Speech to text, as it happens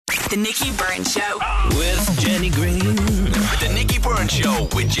The Nikki Byrne Show. With Jenny Green. The Nikki Byrne Show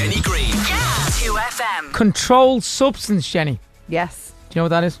with Jenny Green. Yeah. 2FM. Controlled substance, Jenny. Yes, Do you know what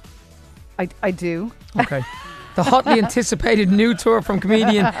that is? I do. Okay. The hotly anticipated new tour from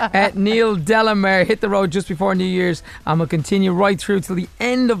comedian Neil Delamere hit the road just before New Year's and will continue right through till the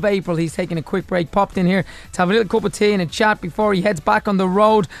end of April. He's taking a quick break, popped in here to have a little cup of tea and a chat before he heads back on the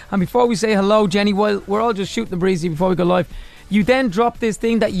road. And before we say hello, Jenny, well, we're all just shooting the breezy before we go live. You then dropped this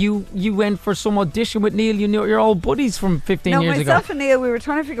thing that you went for some audition with Neil. You know your old buddies from 15 years ago. Myself and Neil, we were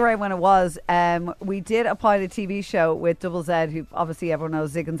trying to figure out when it was. We did a pilot TV show with Double Z, who obviously everyone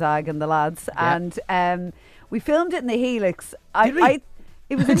knows, Zig and Zag and the lads. Yeah. And we filmed it in the Helix. Did we?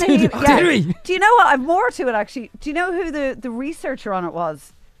 It was in the Helix. Yeah. Did we? Do you know what? I've more to it, actually. Do you know who the researcher on it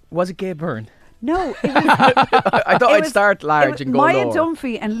was? Was it Gabe Byrne? No, it was, I thought I'd start large and go Maya lower.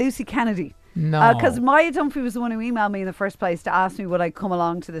 Dunphy and Lucy Kennedy. No. Because Maya Dunphy was the one who emailed me in the first place to ask me would I come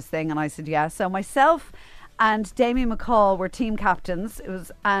along to this thing, and I said yes. So myself and Damien McCall were team captains.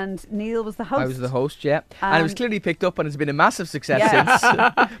 And Neil was the host. I was the host, yeah. And it was clearly picked up and it's been a massive success since.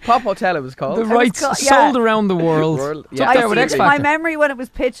 Pop Hotel it was called. The rights sold around the world. It's up there with X My Factor. memory when it was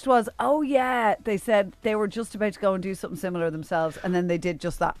pitched was, oh yeah, they said they were just about to go and do something similar themselves, and then they did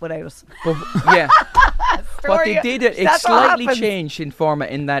just that without us. But, yeah. What they did, it slightly changed in format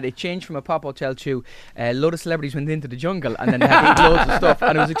in that it changed from a Pop Hotel to a load of celebrities went into the jungle and then they had to eat loads of stuff,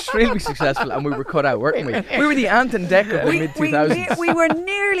 and it was extremely successful, and we were cut out, weren't we? We were the Ant and Dec of the mid-2000s. We were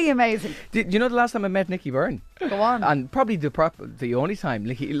nearly amazing. Do you know the last time I met Nicky Byrne? Go on. And probably the only time.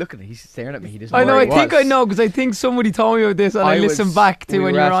 Look at him, he's staring at me. He doesn't I know know, where I he think was. I know, because I think somebody told me about this and I listened back to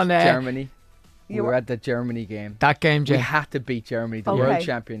when you were on Germany. We were at the Germany game. that game, Jay. We had to beat Germany, the world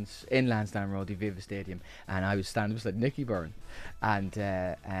champions, in Lansdowne Road, the Viva Stadium. And I was standing beside Nicky Byrne. And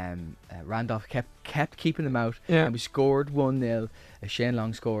Randolph kept keeping them out. Yeah. And we scored 1-0. Shane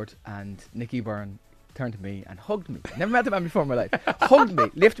Long scored. And Nicky Byrne turned to me and hugged me. Never met the man before in my life. Hugged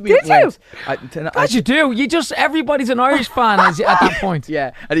me, lifted me up. As you do. Everybody's an Irish fan at that point.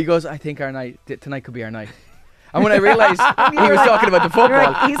 Yeah. And he goes, I think tonight could be our night. And when I realised he was talking about the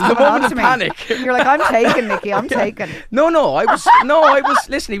football, he's it was a coming moment on of to me. panic. You're like, I'm taken, Nicky, I'm taken. No, I was.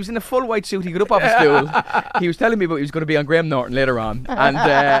 Listen, he was in a full white suit. He got up off his stool. He was telling me about he was going to be on Graham Norton later on, and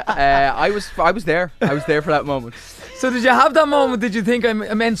I was there. I was there for that moment. So did you have that moment? Did you think I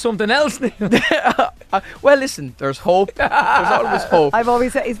meant something else, Neil? Well, listen, there's hope. There's always hope. I've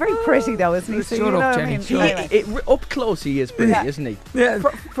always said he's very pretty though, isn't he? So Shut you know up, what I Jenny. mean? Up close, he is pretty, isn't he? Yeah.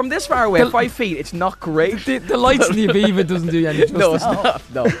 From this far away, 5 feet, it's not great. The lights in the Aviva doesn't do you any justice. No, it's not.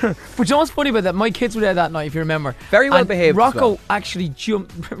 No. But you know what's funny about that? My kids were there that night, if you remember. Very well And behaved as Rocco well. actually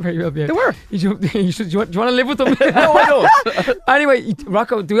jumped. Very well behaved. They were. He jumped, do you want to live with them? No, I don't. Anyway,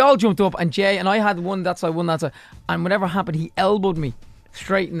 Rocco, we all jumped up, and Jay and I had one that side, and whatever happened, he elbowed me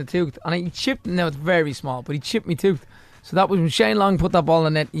straight in the tooth, and he chipped. Now it's very small, but he chipped me tooth. So that was when Shane Long put that ball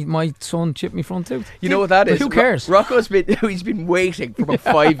in the net. My son chipped me front tooth. You know what that But is? who cares? Rocco's been waiting for about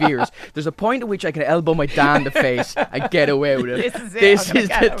 5 years. There's a point at which I can elbow my dad in the face and get away with it. This is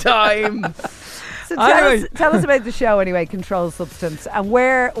the time. So Anyway. tell us about the show anyway, Controlled Substance, and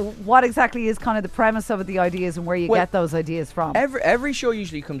what exactly is kind of the premise of it, the ideas, and where you get those ideas from. Every show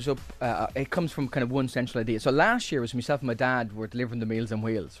usually comes up, it comes from kind of one central idea. So last year was myself and my dad were delivering the Meals on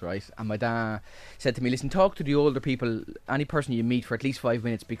Wheels, right? And my dad said to me, listen, talk to the older people, any person you meet for at least 5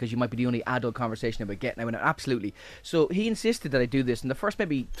 minutes, because you might be the only adult conversation about getting out. And absolutely. So he insisted that I do this, and the first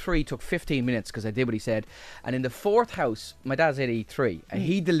maybe 3 took 15 minutes because I did what he said. And in the fourth house, my dad's 83, and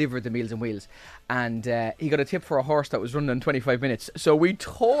he delivered the Meals on Wheels. And he got a tip for a horse that was running in 25 minutes. So we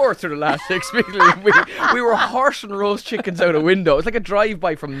tore through the last 6 minutes. we were horse and roast chickens out a window. It was like a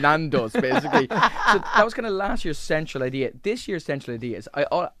drive-by from Nando's, basically. So that was kind of last year's central idea. This year's central idea is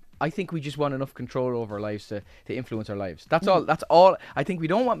I think we just want enough control over our lives to influence our lives. That's all. That's all. I think we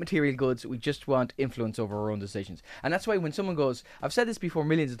don't want material goods. We just want influence over our own decisions. And that's why when someone goes, I've said this before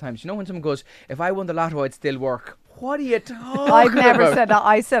millions of times, you know when someone goes, if I won the lotto, I'd still work. What are you talking I've never about? said that.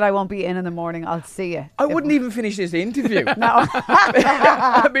 I said I won't be in the morning. I'll see you. I wouldn't even finish this interview. No.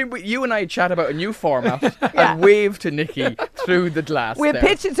 I mean, you and I chat about a new format and wave to Nikki through the glass. We'll there.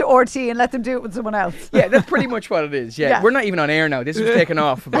 pitch it to RT and let them do it with someone else. Yeah, that's pretty much what it is. Yeah. Yeah. We're not even on air now. This was taken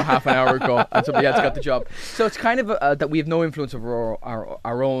off about half an hour ago, and somebody else got the job. So it's kind of that we have no influence over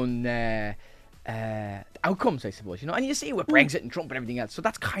our own outcomes, I suppose. You know, and you see with Brexit and Trump and everything else. So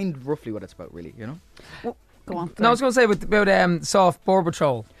that's kind of roughly what it's about, really. You know. Go on. No, I was going to say about Soft Border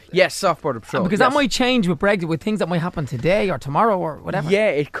Patrol. Yes, soft border patrol. Because that might change with Brexit, with things that might happen today or tomorrow or whatever. Yeah,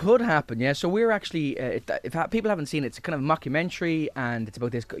 it could happen. Yeah, so we're actually, people haven't seen it, it's a kind of mockumentary, and it's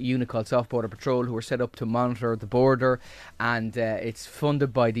about this unit called Soft Border Patrol who are set up to monitor the border, and it's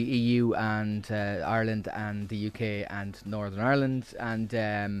funded by the EU and Ireland and the UK and Northern Ireland, and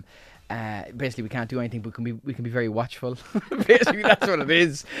basically we can't do anything, but we can be very watchful. Basically, that's what it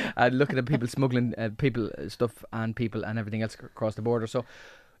is. And looking at people smuggling stuff and people and everything else across the border. So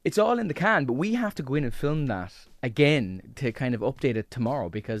it's all in the can, but we have to go in and film that again to kind of update it tomorrow,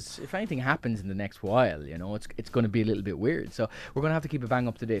 because if anything happens in the next while, it's going to be a little bit weird. So we're going to have to keep it bang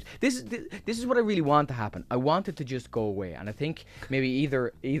up to date. This is what I really want to happen. I want it to just go away, and I think maybe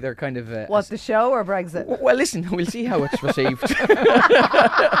either kind of the show or Brexit? Well, listen, we'll see how it's received.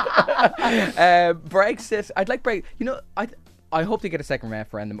 Brexit. I'd like Brexit. I hope they get a second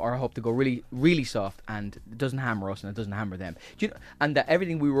referendum, or I hope to go really, really soft and it doesn't hammer us and it doesn't hammer them. And that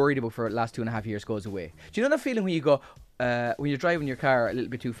everything we were worried about for the last 2.5 years goes away. Do you know that feeling when you go, when you're driving your car a little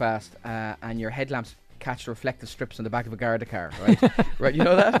bit too fast and your headlamps catch the reflective strips on the back of a Garda car, right? Right, you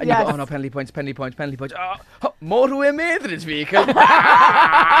know that? And yes. you go, oh no, penalty points. Oh, motorway maintenance vehicle.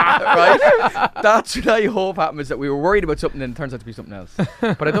 Right? That's what I hope happens, that we were worried about something and it turns out to be something else.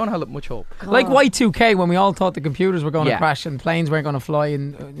 But I don't have much hope. Like Y2K, when we all thought the computers were going to crash and planes weren't going to fly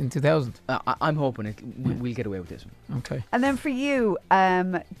in 2000. I'm hoping we'll get away with this one. Okay. And then for you,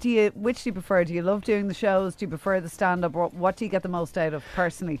 which do you prefer? Do you love doing the shows? Do you prefer the stand-up? Or what do you get the most out of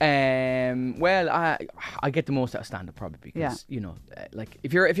personally? Well, I get the most out of stand-up probably because like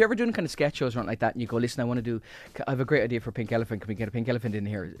if you're ever doing kind of sketch shows or something like that, and you go, listen, I have a great idea for a pink elephant. Can we get a pink elephant in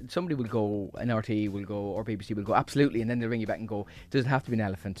here? Somebody will go, an RTE will go, or BBC will go, absolutely, and then they'll ring you back and go, does it have to be an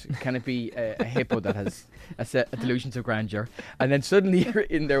elephant? Can it be a hippo that has a delusions of grandeur? And then suddenly you're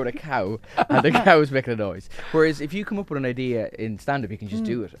in there with a cow, and the cow is making a noise. Whereas if you come up with an idea in stand-up, you can just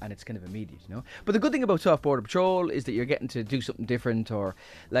do it, and it's kind of immediate, But the good thing about Soft Border Patrol is that you're getting to do something different, or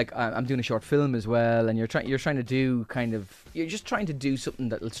like I'm doing a short film as well, and you're trying to do you're just trying to do something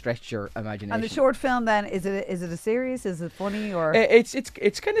that'll stretch your imagination. And the short film then, is it a series? Is it funny or? It's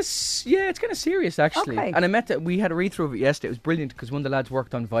kind of it's kind of serious actually. Okay. And we had a read through of it yesterday. It was brilliant because one of the lads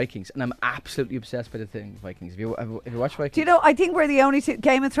worked on Vikings, and I'm absolutely obsessed by the thing Vikings. Have you watched Vikings? Do you know? I think we're the only two,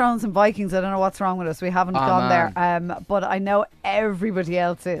 Game of Thrones and Vikings. I don't know what's wrong with us. We haven't gone there. But I know everybody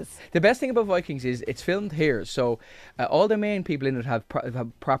else is. The best thing about Vikings is it's filmed here, so all the main people in it have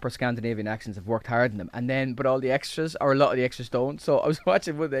proper Scandinavian accents, have worked hard in them, but all the extras, or a lot of the extras don't. So I was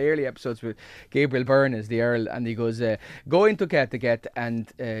watching one of the early episodes with Gabriel Byrne as the Earl, and he goes, go into Kattegat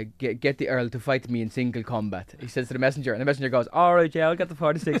and get the Earl to fight me in single combat. He says to the messenger, and the messenger goes, alright, yeah, I'll get the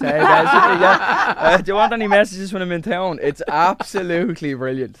 46. Hey, guys, do you want any messages when I'm in town? It's absolutely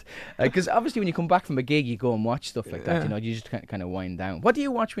brilliant. Because obviously when you come back from a gig, you go and watch stuff like that, you just kind of wind down. What do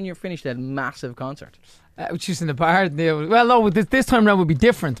you watch when you're finished a massive concert? Just in the bar. Well, no, this time round would be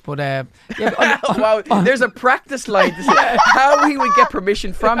different, but wow, there's a practice line to say how he would get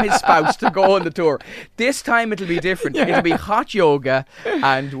permission from his spouse to go on the tour. This time it'll be different. It'll be hot yoga,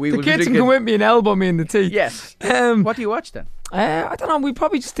 and we will. The kids can come with me and elbow me in the teeth. Yes. What do you watch then? I don't know. We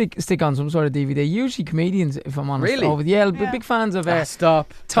probably just stick on some sort of DVD. Usually comedians, if I'm honest. Really? We're big fans of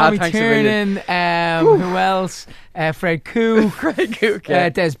stop. Tommy Tiernan. Who else? Fred Cooke. Fred Cooke.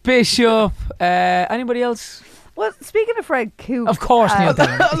 Des Bishop. Anybody else? Well, speaking of Fred Cooke, of course, Neil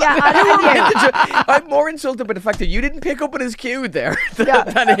Dillon. Yeah, I'm more insulted by the fact that you didn't pick up on his cue there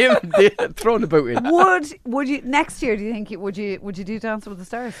than him throwing the boot in. Would you next year? Do you think would you do Dancing with the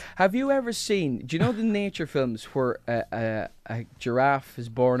Stars? Have you ever seen? Do you know the nature films where a giraffe is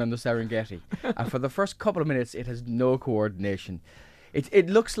born on the Serengeti, and for the first couple of minutes it has no coordination? It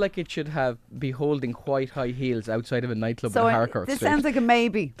looks like it should be holding quite high heels outside of a nightclub in Harcourt This Street. sounds like a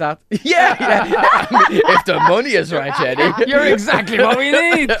maybe. Yeah. If the money is right, Jenny. You're exactly what we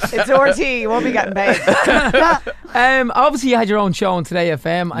need. It's RT. You won't be getting paid. Obviously, you had your own show on Today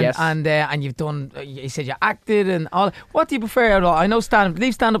FM, and yes. and you've done. You said you acted and all. What do you prefer out of all? I know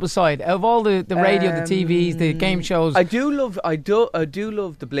leave stand up aside. Out of all the radio, the TVs, the game shows, I do love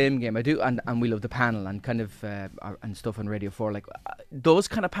the Blame Game. I do, and we love the panel and kind of and stuff on Radio 4. Like those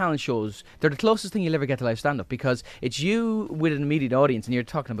kind of panel shows, they're the closest thing you'll ever get to live stand up, because it's you with an immediate audience and you're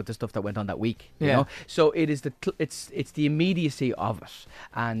talking about the stuff that went on that week. You know? So it is it's the immediacy of it,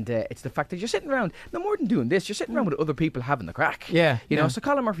 and it's the fact that you're sitting around. No more than doing this, you're sitting around with other people having the crack. You know. So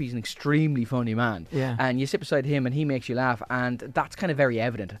Colin Murphy's an extremely funny man. And you sit beside him and he makes you laugh, and that's kind of very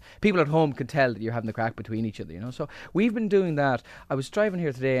evident. People at home can tell that you're having the crack between each other. You know. So we've been doing that. I was driving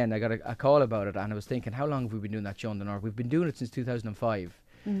here today and I got a call about it, and I was thinking, how long have we been doing that show on the North? We've been doing it since 2005.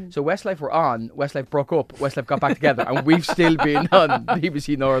 So Westlife were on, Westlife broke up, Westlife got back together, and we've still been on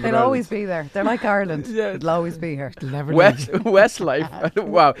BBC Northern They'll Ireland. always be there. They're like Ireland. They'll always be here. It'll never leave. Westlife,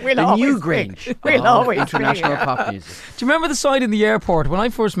 wow, We'll the always new be. Grange We'll of always be international here. pop music. Do you remember the sign in the airport when I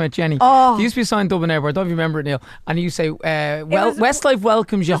first met Jenny? Oh. There used to be a sign in Dublin Airport. I don't know if you remember it, Neil. And you say, was- Westlife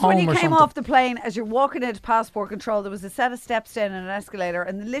welcomes you Just when home you or came something. off the plane, as you're walking into passport control, there was a set of steps down and an escalator,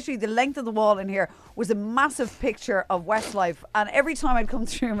 and literally the length of the wall in here was a massive picture of Westlife. And every time I'd come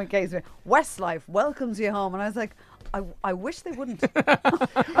through my case, Westlife welcomes you home, and I was like, I wish they wouldn't.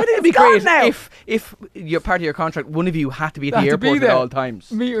 It'd be great now. if you're part of your contract, one of you had to be at Had the to be airport at there. all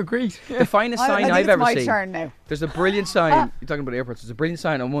times. Me or Greet. The finest I sign think I've it's ever my seen. turn now. There's a brilliant sign. You're talking about airports. There's a brilliant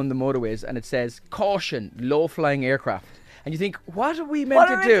sign on one of the motorways, and it says "Caution: Low-flying aircraft." And you think, what are we meant What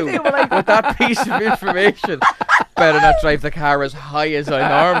are to we do meant to do? Well, with that piece of information? Better not drive the car as high as I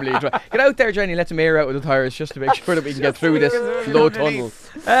normally drive. Get out there, Jenny. Let some air out with the tyres just to make sure that we can get through this low tunnel.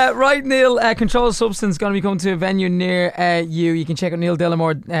 Right, Neil, Controlled Substance going to be coming to a venue near you. You can check out Neil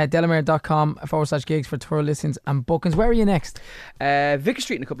Delamere, delamere.com/gigs for tour listings and bookings. Where are you next? Vicar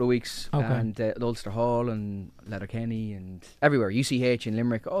Street in a couple of weeks, Okay. and at Ulster Hall and Letterkenny and everywhere. UCH in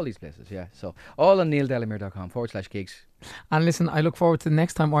Limerick, all these places, yeah. So all on neildelamere.com/gigs. And listen, I look forward to the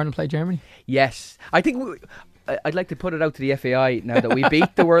next time Ireland play Germany. Yes, I think I'd like to put it out to the FAI now that we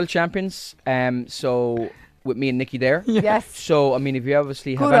beat the world champions. So with me and Nikki there. Yes. So I mean, if you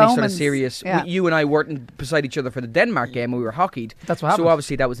obviously have Good any sort of omens. serious, Yeah. you and I weren't beside each other for the Denmark game, and we were hockeyed. That's what happened. So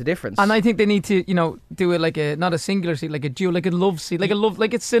obviously that was the difference. And I think they need to, do it like not a singular seat, like a dual, like a love seat,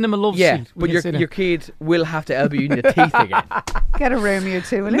 like a cinema love yeah, seat. we but can your sit in. your kid will have to elbow you in the teeth again. Get a room, you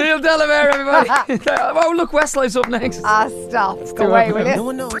two, will you? Neil Delamere, everybody. Oh, look, Westlife's up next. Stop. Go do away, it. will you? No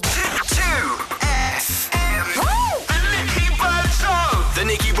one knows. 2FM. The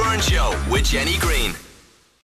Nicky Byrne Show with Jenny Green.